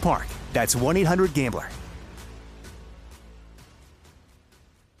Northfield Park. That's 1-800-GAMBLER.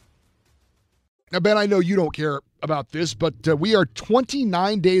 Now, Ben, I know you don't care about this, but we are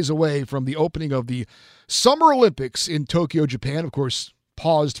 29 days away from the opening of the Summer Olympics in Tokyo, Japan. Of course,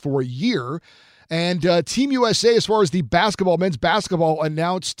 paused for a year. And Team USA, as far as the men's basketball,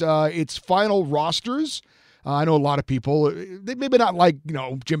 announced its final rosters. I know a lot of people, they maybe not like,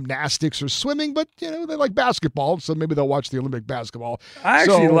 gymnastics or swimming, but, they like basketball, so maybe they'll watch the Olympic basketball. I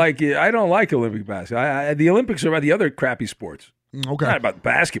actually like it. I don't like Olympic basketball. The Olympics are about the other crappy sports. Okay. Not about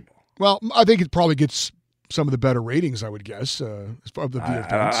basketball. Well, I think it probably gets some of the better ratings, I would guess, as part of the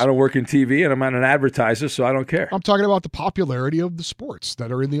events. I don't work in TV, and I'm not an advertiser, so I don't care. I'm talking about the popularity of the sports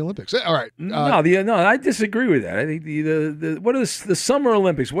that are in the Olympics. All right. No, I disagree with that. I think what are the Summer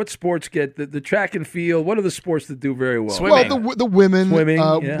Olympics? What sports get the track and field? What are the sports that do very well? Swimming. Well, the women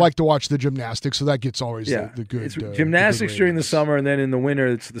like to watch the gymnastics, so that gets always the good. It's gymnastics during the summer, and then in the winter,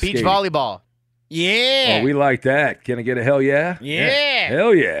 it's the beach skating. volleyball. Yeah. Oh, we like that. Can I get a hell yeah? Yeah.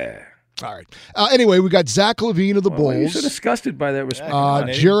 Hell yeah. All right. Anyway, we got Zach LaVine of the Bulls. You're so disgusted by that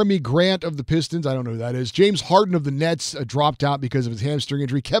response. Jeremy Grant of the Pistons. I don't know who that is. James Harden of the Nets dropped out because of his hamstring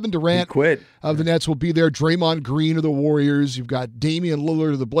injury. Kevin Durant quit. Of the Nets will be there. Draymond Green of the Warriors. You've got Damian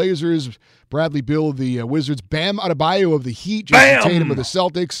Lillard of the Blazers. Bradley Beal of the Wizards. Bam Adebayo of the Heat. Jason Tatum of the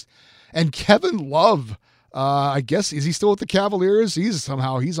Celtics. And Kevin Love, I guess, is he still with the Cavaliers? He's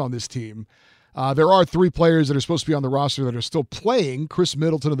on this team. There are 3 players that are supposed to be on the roster that are still playing. Chris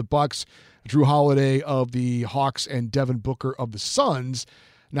Middleton of the Bucks, Drew Holiday of the Hawks, and Devin Booker of the Suns.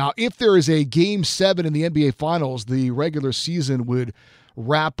 Now, if there is a Game 7 in the NBA Finals, the regular season would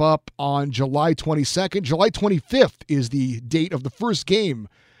wrap up on July 22nd. July 25th is the date of the first game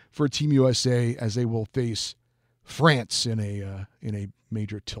for Team USA as they will face France in a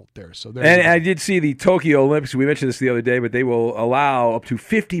major tilt there. So and I did see the Tokyo Olympics. We mentioned this the other day, but they will allow up to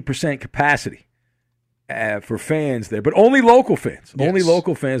 50% capacity for fans there, but only local fans. Yes. Only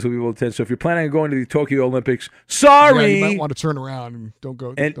local fans will be able to attend. So if you're planning on going to the Tokyo Olympics, sorry, you might want to turn around and don't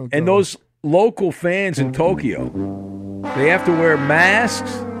go. And those local fans in Tokyo, they have to wear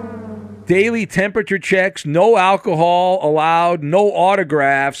masks, daily temperature checks, no alcohol allowed, no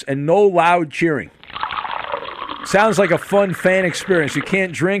autographs, and no loud cheering. Sounds like a fun fan experience. You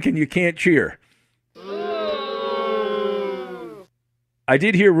can't drink and you can't cheer. I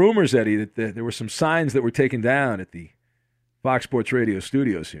did hear rumors, Eddie, that there were some signs that were taken down at the Fox Sports Radio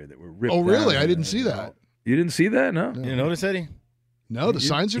studios here that were ripped down. Oh, really? I didn't see that. You didn't see that? No. You didn't notice, Eddie? No, the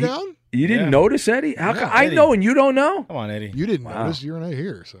signs are down? You didn't notice, Eddie? How come? I know and you don't know? Come on, Eddie. You didn't notice. You're not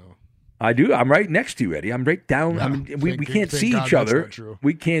here, so. I do. I'm right next to you, Eddie. I'm right down. No, we can't see each other.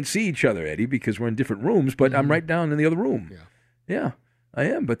 We can't see each other, Eddie, because we're in different rooms, but I'm right down in the other room. Yeah, I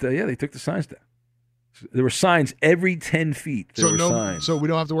am. But, they took the signs down. There were signs every 10 feet. There were signs. So we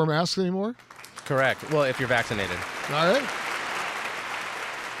don't have to wear masks anymore? Correct. Well, if you're vaccinated. All right.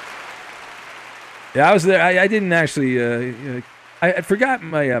 Yeah, I was there. I didn't actually. I forgot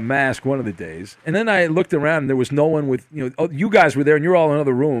my mask one of the days, and then I looked around, and there was no one with. You guys were there, and you're all in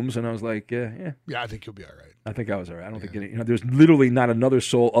other rooms, and I was like, yeah. Yeah, I think you'll be all right. I think I was all right. I don't think there's literally not another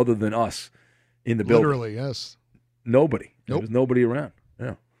soul other than us in the building. Literally, yes. Nobody. Nope. There was nobody around.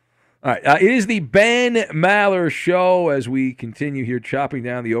 Yeah. All right, it is the Ben Maller Show as we continue here chopping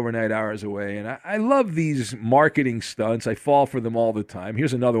down the overnight hours away. And I love these marketing stunts. I fall for them all the time.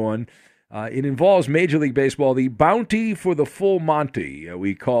 Here's another one. It involves Major League Baseball, the Bounty for the Full Monty,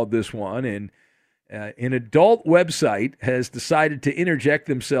 we called this one. And an adult website has decided to interject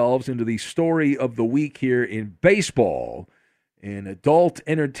themselves into the story of the week here in baseball. An adult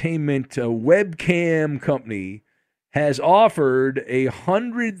entertainment webcam company has offered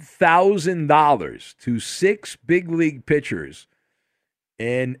 $100,000 to 6 big league pitchers.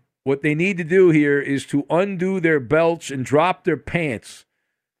 And what they need to do here is to undo their belts and drop their pants.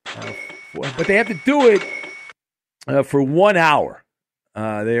 But they have to do it for 1 hour.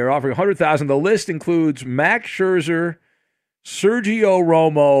 They are offering $100,000. The list includes Max Scherzer, Sergio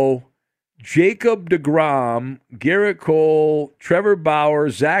Romo, Jacob deGrom, Garrett Cole, Trevor Bauer,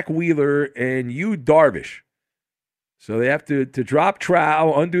 Zach Wheeler, and Yu Darvish. So they have to drop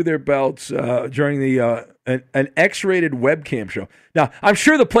trowel, undo their belts during the an X-rated webcam show. Now, I'm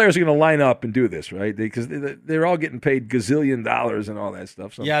sure the players are going to line up and do this, right? Because they're all getting paid gazillion dollars and all that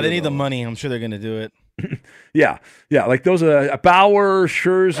stuff. So yeah, they need the money. I'm sure they're going to do it. Yeah. Like those Bauer,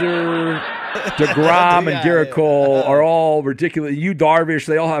 Scherzer, deGrom, and Garrett Cole are all ridiculous. Yu Darvish,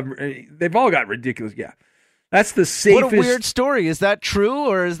 they've all got ridiculous. Yeah, that's the safest. What a weird story. Is that true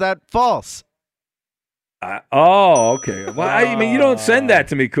or is that false? Okay. Well, I mean, you don't send that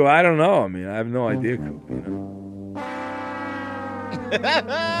to me, Coop. I don't know. I mean, I have no idea, Coop. How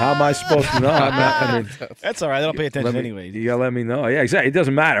am I supposed to know? That's all right. They don't pay attention anyway. You got to let me know. Yeah, exactly. It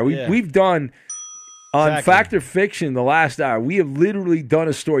doesn't matter. We've done, on Fact or Fiction, the last hour, we have literally done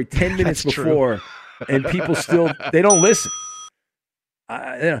a story 10 minutes before, and people still, they don't listen.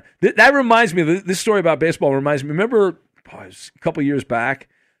 That reminds me, this story about baseball reminds me, remember a couple years back,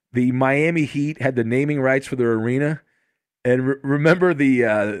 the Miami Heat had the naming rights for their arena, and remember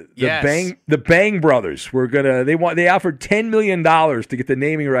the Bang brothers were gonna they offered $10 million to get the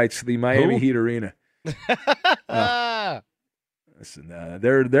naming rights to the Miami Heat arena. Listen,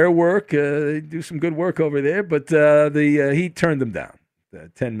 their work, they do some good work over there, but the Heat turned them down.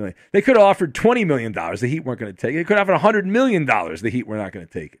 $10 million. They could have offered $20 million. The Heat weren't going to take it. They could have offered $100 million. The Heat were not going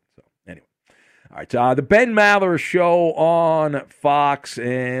to take it. So anyway. All right, the Ben Maller Show on Fox,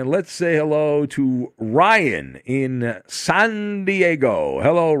 and let's say hello to Ryan in San Diego.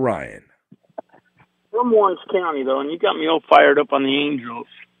 Hello, Ryan. From Orange County, though, and you got me all fired up on the Angels.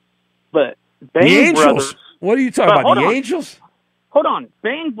 But Bang the Angels? Brothers, what are you talking about, the Angels? Hold on.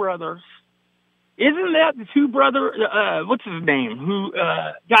 Bang Brothers, isn't that the two brothers, what's his name, who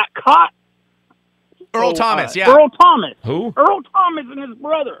got caught? Earl Thomas, yeah. Earl Thomas. Who? Earl Thomas and his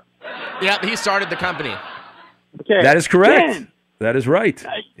brother. Yeah, he started the company. Okay. That is correct. Ben, that is right.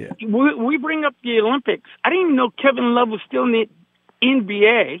 we bring up the Olympics. I didn't even know Kevin Love was still in the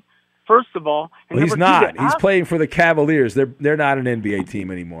NBA, first of all. And Well, he's not. He's playing for the Cavaliers. They're not an NBA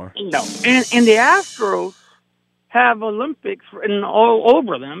team anymore. No. And the Astros have Olympics all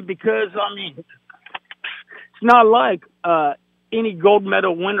over them because, I mean, it's not like any gold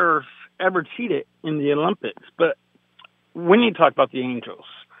medal winners ever cheated in the Olympics. But we need to talk about the Angels.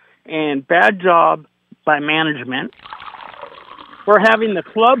 And bad job by management for having the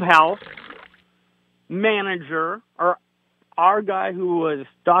clubhouse manager or our guy who was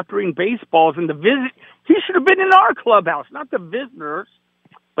doctoring baseballs in the visit. He should have been in our clubhouse, not the visitors.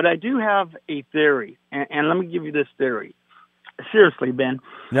 But I do have a theory, and let me give you this theory. Seriously, Ben.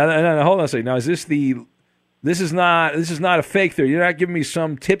 No, hold on a second. Now, is this This is not a fake theory. You're not giving me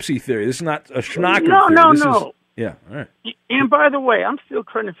some tipsy theory. This is not a schnocker theory. No. Yeah, all right. And by the way, I'm still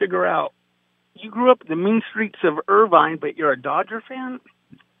trying to figure out, you grew up in the mean streets of Irvine, but you're a Dodger fan?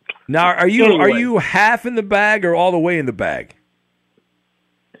 Now, are you half in the bag or all the way in the bag?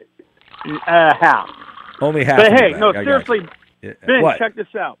 Half. Only half. But hey, in the bag. no, seriously, Ben, what? check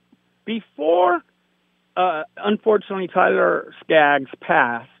this out. Before, unfortunately, Tyler Skaggs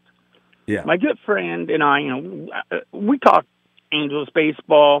passed, my good friend and I, we talk Angels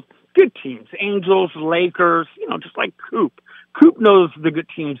baseball, good teams, Angels, Lakers, just like Coop. Coop knows the good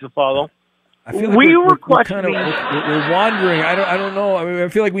teams to follow. I feel like we're questioning. We're wandering. I don't know. I mean, I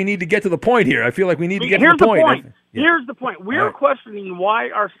feel like we need to get to the point here. I feel like we need to get to the point. Here's the point. We're questioning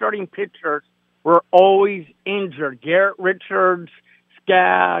why our starting pitchers were always injured. Garrett Richards,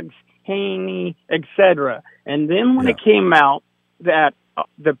 Skaggs, Haney, etc. And then when it came out that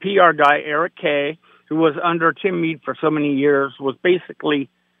the PR guy, Eric Kay, who was under Tim Meade for so many years, was basically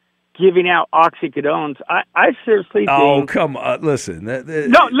giving out oxycodones, I seriously think... Oh, come on. Listen.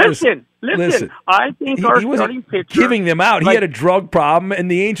 Listen. I think our starting pitcher... giving them out. He had a drug problem, and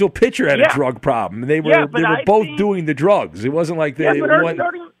the Angel pitcher had a drug problem. They were both doing the drugs. It wasn't like they...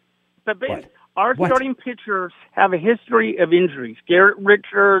 Our starting pitchers have a history of injuries. Garrett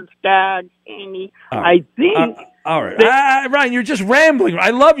Richards, Skaggs, Haney. I think... all right. Ryan, you're just rambling. I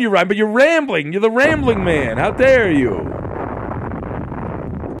love you, Ryan, but you're rambling. You're the rambling man. How dare you?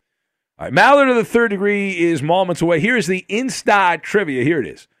 All right, Mallard of the Third Degree is moments away. Here's the Insta trivia. Here it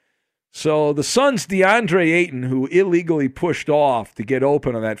is. So the Suns' DeAndre Ayton, who illegally pushed off to get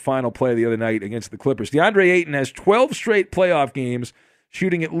open on that final play the other night against the Clippers. DeAndre Ayton has 12 straight playoff games,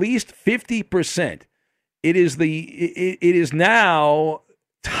 shooting at least 50%. It is now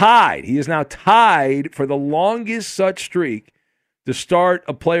tied. He is now tied for the longest such streak to start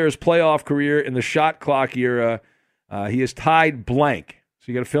a player's playoff career in the shot clock era He is tied blank.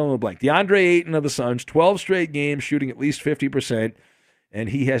 So you got to fill in the blank. DeAndre Ayton of the Suns, 12 straight games, shooting at least 50%. And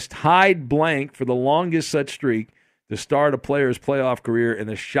he has tied blank for the longest such streak to start a player's playoff career in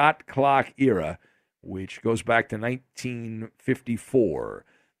the shot clock era, which goes back to 1954.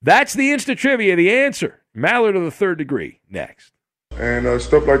 That's the Insta Trivia, the answer. Maller to the third degree, next. And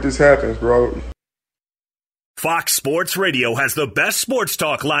stuff like this happens, bro. Fox Sports Radio has the best sports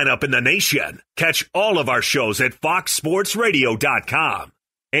talk lineup in the nation. Catch all of our shows at foxsportsradio.com.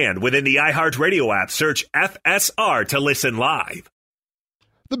 And within the iHeartRadio app, search FSR to listen live.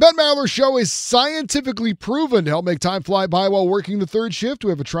 The Ben Maller Show is scientifically proven to help make time fly by while working the third shift. We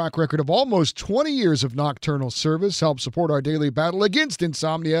have a track record of almost 20 years of nocturnal service. Help support our daily battle against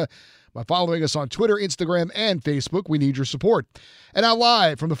insomnia by following us on Twitter, Instagram, and Facebook. We need your support. And now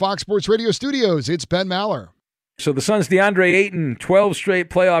live from the Fox Sports Radio studios, it's Ben Maller. So the Suns' DeAndre Ayton, 12 straight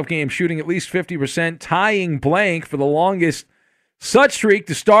playoff games, shooting at least 50%, tying blank for the longest such streak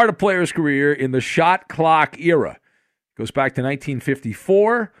to start a player's career in the shot clock era. Goes back to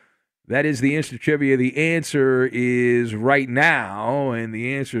 1954. That is the Insta Trivia. The answer is right now, and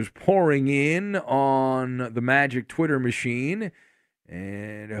the answer is pouring in on the Magic Twitter machine.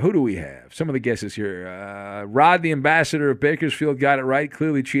 And who do we have? Some of the guesses here. Rod, the ambassador of Bakersfield, got it right,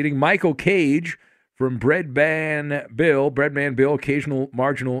 clearly cheating. Michael Cage from Breadman Bill, occasional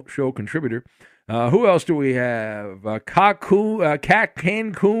marginal show contributor. Who else do we have? Cancun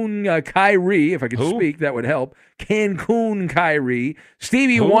Kyrie, if I could speak, that would help. Cancun Kyrie.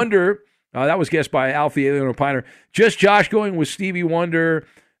 Stevie Wonder, that was guessed by Alfie Alien Opiner. Just Josh going with Stevie Wonder.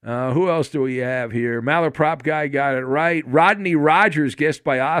 Who else do we have here? Maller Prop Guy got it right. Rodney Rogers, guessed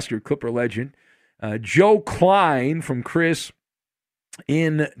by Oscar, Clipper legend. Joe Klein from Chris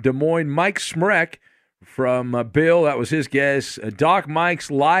in Des Moines. Mike Smrek from Bill, that was his guess. Doc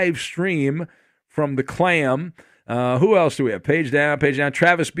Mike's live stream from the Clam. Who else do we have? Page down.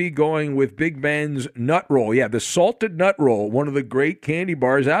 Travis B going with Big Ben's Nut Roll. Yeah, the salted nut roll, one of the great candy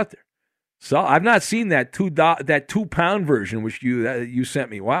bars out there. So I've not seen that 2-pound version, which you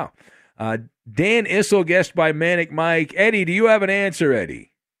sent me. Wow. Dan Issel, guessed by Manic Mike. Eddie, do you have an answer,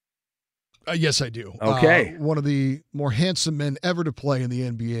 Eddie? Yes, I do. Okay. One of the more handsome men ever to play in the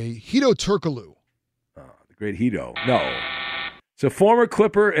NBA, Hedo Turkoglu. The great Hedo. No. It's a former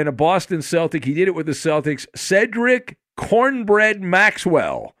Clipper and a Boston Celtic. He did it with the Celtics. Cedric Cornbread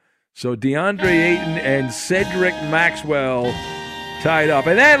Maxwell. So DeAndre Ayton and Cedric Maxwell tied up.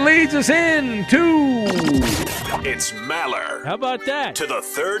 And that leads us in to... It's Maller. How about that? To the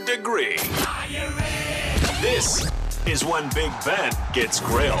third degree. This is when Big Ben gets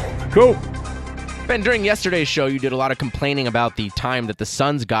grilled. Cool. Ben, during yesterday's show, you did a lot of complaining about the time that the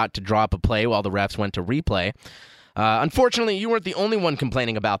Suns got to drop a play while the refs went to replay. Unfortunately, you weren't the only one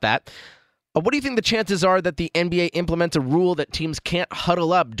complaining about that. What do you think the chances are that the NBA implements a rule that teams can't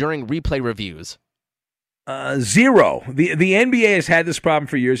huddle up during replay reviews? Zero. The NBA has had this problem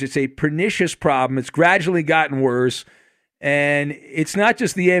for years. It's a pernicious problem. It's gradually gotten worse. And it's not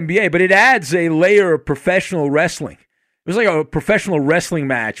just the NBA, but it adds a layer of professional wrestling. It was like a professional wrestling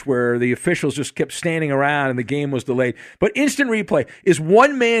match where the officials just kept standing around and the game was delayed. But instant replay is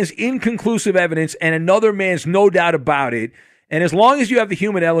one man's inconclusive evidence and another man's no doubt about it. And as long as you have the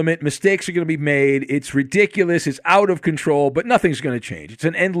human element, mistakes are going to be made. It's ridiculous. It's out of control, but nothing's going to change. It's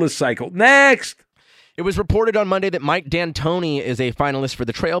an endless cycle. Next. It was reported on Monday that Mike D'Antoni is a finalist for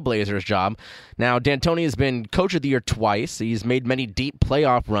the Trailblazers job. Now, D'Antoni has been Coach of the Year twice. He's made many deep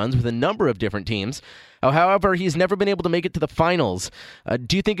playoff runs with a number of different teams. However, he's never been able to make it to the finals.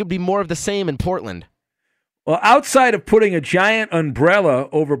 Do you think it would be more of the same in Portland? Well, outside of putting a giant umbrella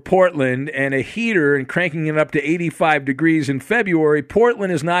over Portland and a heater and cranking it up to 85 degrees in February,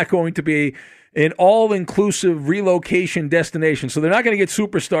 Portland is not going to be an all-inclusive relocation destination. So they're not going to get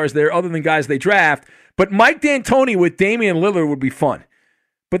superstars there other than guys they draft. But Mike D'Antoni with Damian Lillard would be fun.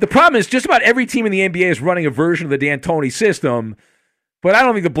 But the problem is just about every team in the NBA is running a version of the D'Antoni system. But I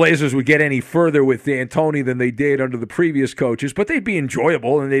don't think the Blazers would get any further with D'Antoni than they did under the previous coaches. But they'd be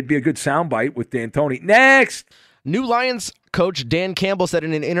enjoyable, and they'd be a good soundbite with D'Antoni. Next! New Lions coach Dan Campbell said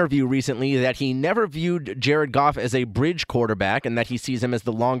in an interview recently that he never viewed Jared Goff as a bridge quarterback and that he sees him as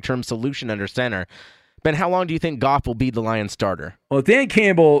the long-term solution under center. Ben, how long do you think Goff will be the Lions starter? Well, Dan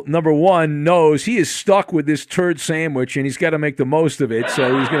Campbell, number one, knows he is stuck with this turd sandwich, and he's got to make the most of it,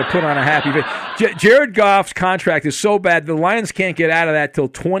 so he's going to put on a happy face. Jared Goff's contract is so bad, the Lions can't get out of that till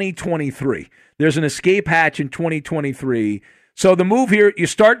 2023. There's an escape hatch in 2023. So the move here, you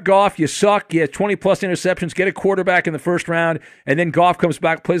start Goff, you suck, you have 20-plus interceptions, get a quarterback in the first round, and then Goff comes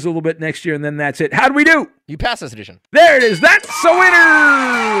back, plays a little bit next year, and then that's it. How do we do? You pass this edition. There it is. That's a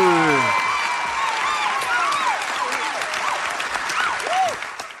winner!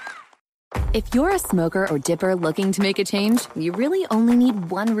 If you're a smoker or dipper looking to make a change, you really only need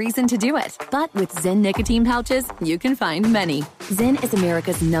one reason to do it. But with Zyn nicotine pouches, you can find many. Zyn is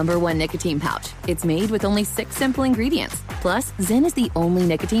America's #1 nicotine pouch. It's made with only 6 simple ingredients. Plus, Zyn is the only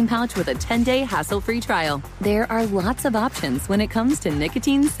nicotine pouch with a 10-day hassle-free trial. There are lots of options when it comes to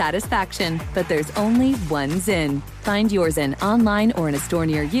nicotine satisfaction, but there's only one Zyn. Find your Zyn online or in a store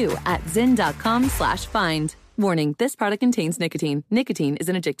near you at zyn.com/find. Warning, this product contains nicotine. Nicotine is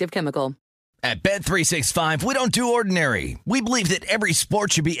an addictive chemical. At Bet365, we don't do ordinary. We believe that every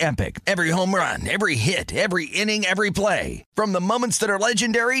sport should be epic. Every home run, every hit, every inning, every play. From the moments that are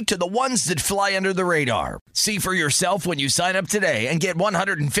legendary to the ones that fly under the radar. See for yourself when you sign up today and get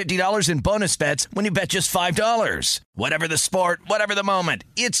 $150 in bonus bets when you bet just $5. Whatever the sport, whatever the moment,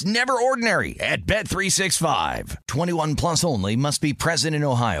 it's never ordinary at Bet365. 21 plus only. Must be present in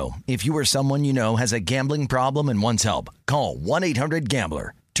Ohio. If you or someone you know has a gambling problem and wants help, call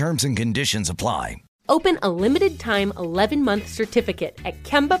 1-800-GAMBLER. Terms and conditions apply. Open a limited-time 11-month certificate at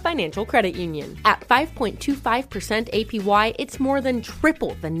Kemba Financial Credit Union. At 5.25% APY, it's more than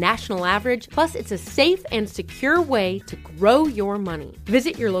triple the national average, plus it's a safe and secure way to grow your money.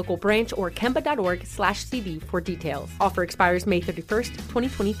 Visit your local branch or kemba.org/cd for details. Offer expires May 31st,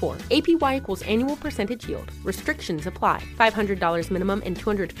 2024. APY equals annual percentage yield. Restrictions apply. $500 minimum and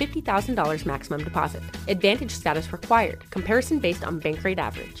 $250,000 maximum deposit. Advantage status required. Comparison based on bank rate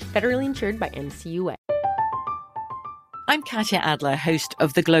average. Federally insured by NCUA. I'm Katya Adler, host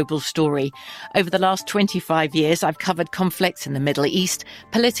of The Global Story. Over the last 25 years, I've covered conflicts in the Middle East,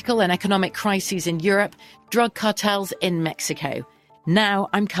 political and economic crises in Europe, drug cartels in Mexico. Now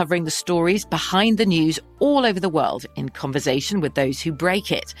I'm covering the stories behind the news all over the world in conversation with those who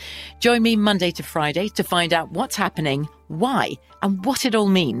break it. Join me Monday to Friday to find out what's happening, why, and what it all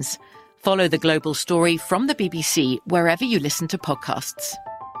means. Follow The Global Story from the BBC wherever you listen to podcasts.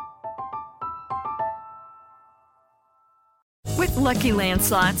 With Lucky Land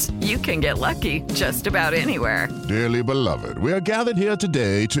Slots, you can get lucky just about anywhere. Dearly beloved, we are gathered here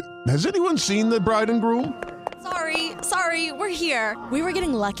today to... Has anyone seen the bride and groom? Sorry, we're here. We were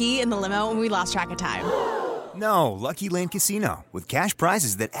getting lucky in the limo and we lost track of time. No, Lucky Land Casino, with cash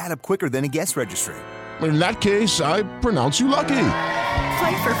prizes that add up quicker than a guest registry. In that case, I pronounce you lucky.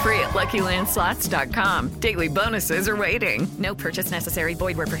 Play for free at LuckyLandSlots.com. Daily bonuses are waiting. No purchase necessary.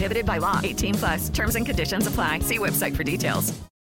 Void where prohibited by law. 18+. Terms and conditions apply. See website for details.